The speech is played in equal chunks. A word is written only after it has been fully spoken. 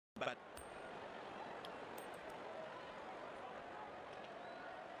bat.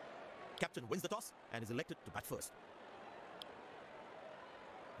 Captain wins the toss and is elected to bat first.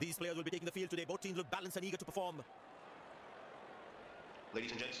 These players will be taking the field today. Both teams look balanced and eager to perform.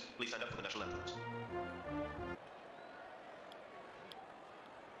 Ladies and gents, please stand up for the national anthems.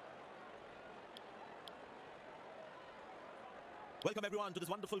 Welcome everyone to this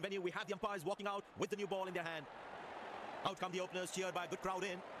wonderful venue. We have the umpires walking out with the new ball in their hand. Out come the openers, cheered by a good crowd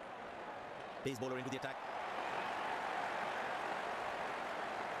in. Pace bowler into the attack.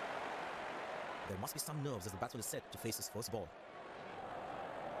 There must be some nerves as the batsman is set to face his first ball.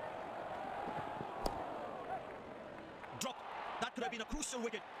 Drop. That could have been a crucial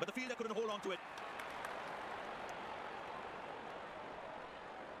wicket, but the fielder couldn't hold on to it.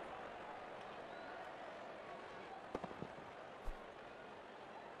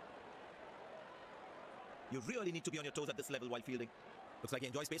 You really need to be on your toes at this level while fielding. Looks like he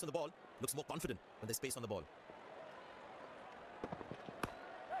enjoys space on the ball. Looks more confident when there's space on the ball.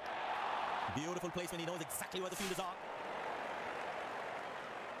 Beautiful placement. He knows exactly where the fielders are.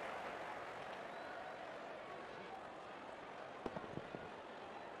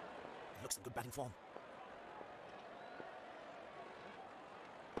 He looks in good batting form.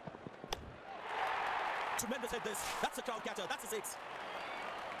 Tremendous hit this. That's a crowd catcher. That's a six.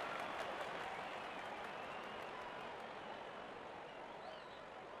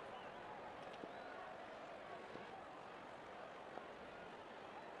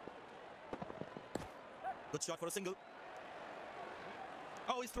 Good shot for a single.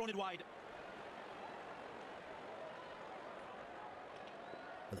 Oh, he's thrown it wide.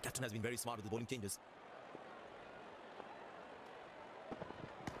 Well, the captain has been very smart with the bowling changes.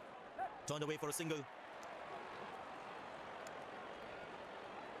 Turned away for a single.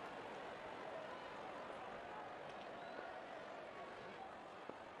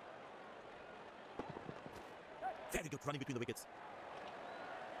 Very good running between the wickets.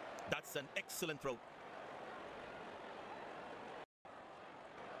 That's an excellent throw.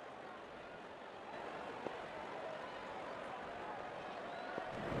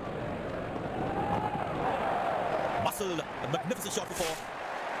 A magnificent shot for four.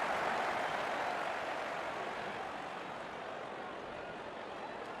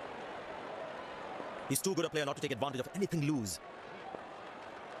 He's too good a player not to take advantage of anything loose.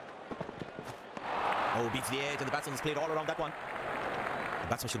 Oh, beats the edge and the batsman's played all around that one. The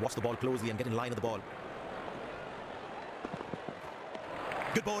batsman should watch the ball closely and get in line of the ball.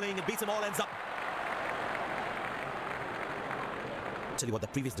 Good bowling, it beats him all ends up. Tell you what, the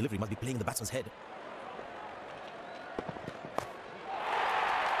previous delivery must be playing in the batsman's head.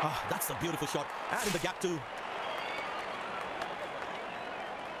 Ah, that's a beautiful shot. And in the gap too.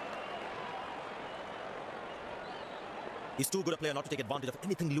 He's too good a player not to take advantage of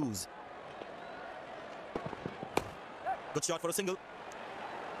anything loose. Good shot for a single.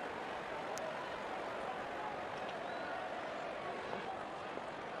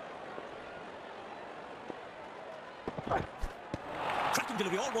 Cracking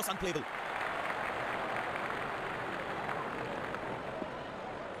delivery, almost unplayable.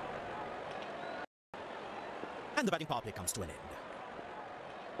 And the batting power play comes to an end.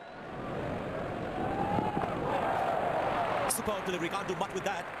 Superb delivery, can't do much with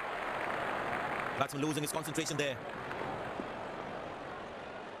that. Batsman losing his concentration there.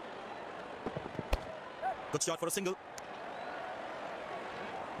 Good shot for a single.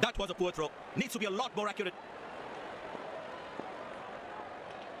 That was a poor throw. Needs to be a lot more accurate.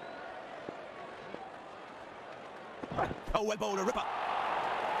 Oh, well bowled, a ripper.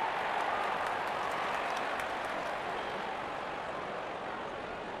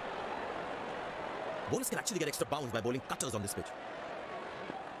 Bowlers can actually get extra bounds by bowling cutters on this pitch.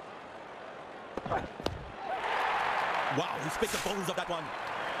 Wow, he's picked the bones of that one.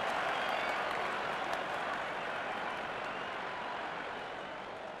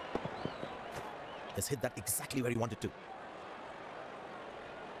 Has hit that exactly where he wanted to.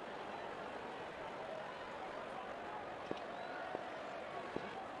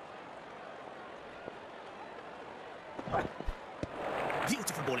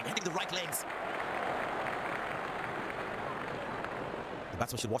 Beautiful bowling, hitting the right legs. The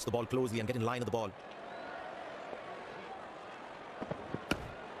batsman should watch the ball closely and get in line of the ball.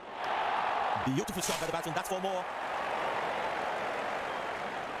 Beautiful shot by the batsman, that's for more.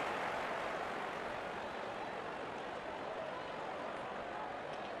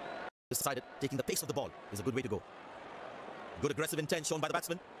 Decided taking the pace of the ball is a good way to go. Good aggressive intent shown by the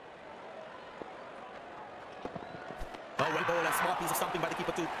batsman. Oh, well bowled and smart piece of stumping by the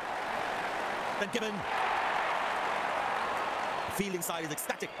keeper too. Then given. Fielding side is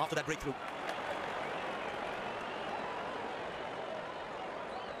ecstatic after that breakthrough.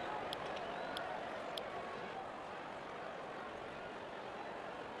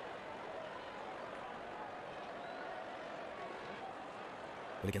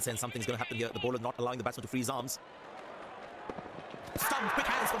 Well, you can sense something's going to happen here. The bowler not allowing the batsman to free his arms. Stumped, quick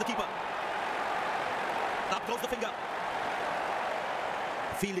hands from the keeper. Up goes the finger.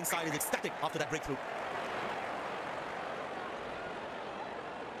 The fielding side is ecstatic after that breakthrough.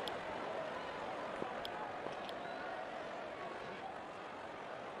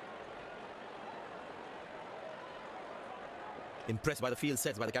 Impressed by the field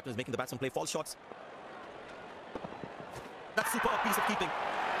sets by the captain is making the batsman play false shots. That's superb piece of keeping.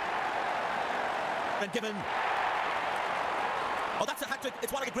 And given. Oh, that's a hat-trick.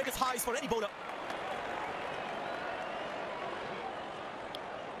 It's one of the greatest highs for any bowler.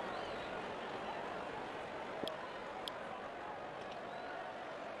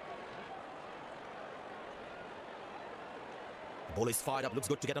 The bowler is fired up. Looks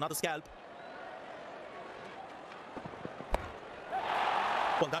good to get another scalp.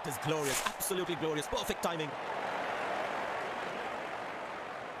 Well, that is glorious. Absolutely glorious. Perfect timing.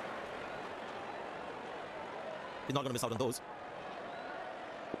 He's not going to miss out on those.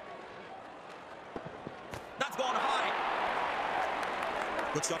 That's gone high.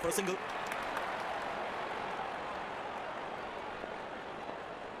 Good shot for a single.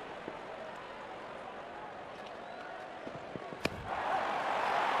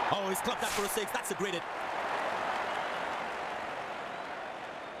 Oh, he's clubbed that for a six. That's a great hit.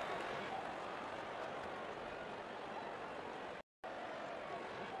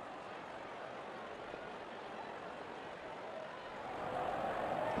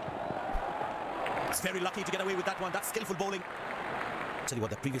 He's very lucky to get away with that one. That's skillful bowling. I'll tell you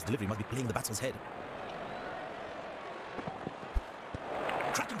what, that previous delivery must be playing the batsman's head.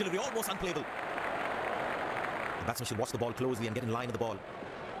 Cracking delivery, almost unplayable. The batsman should watch the ball closely and get in line with the ball.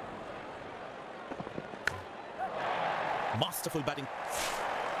 Masterful batting.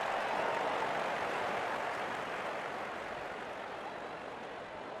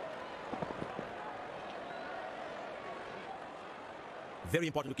 Very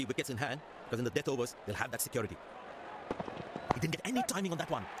important to keep wickets in hand, because in the death overs, they'll have that security. He didn't get any timing on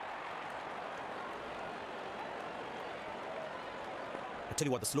that one. I tell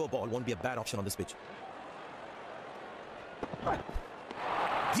you what, the slow ball won't be a bad option on this pitch.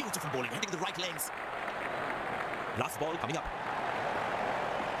 Beautiful bowling, hitting the right legs. Last ball coming up.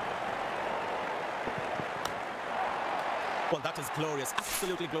 Well, that is glorious,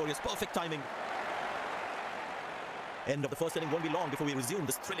 absolutely glorious, perfect timing. End of the first inning won't be long before we resume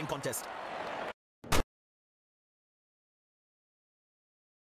this thrilling contest.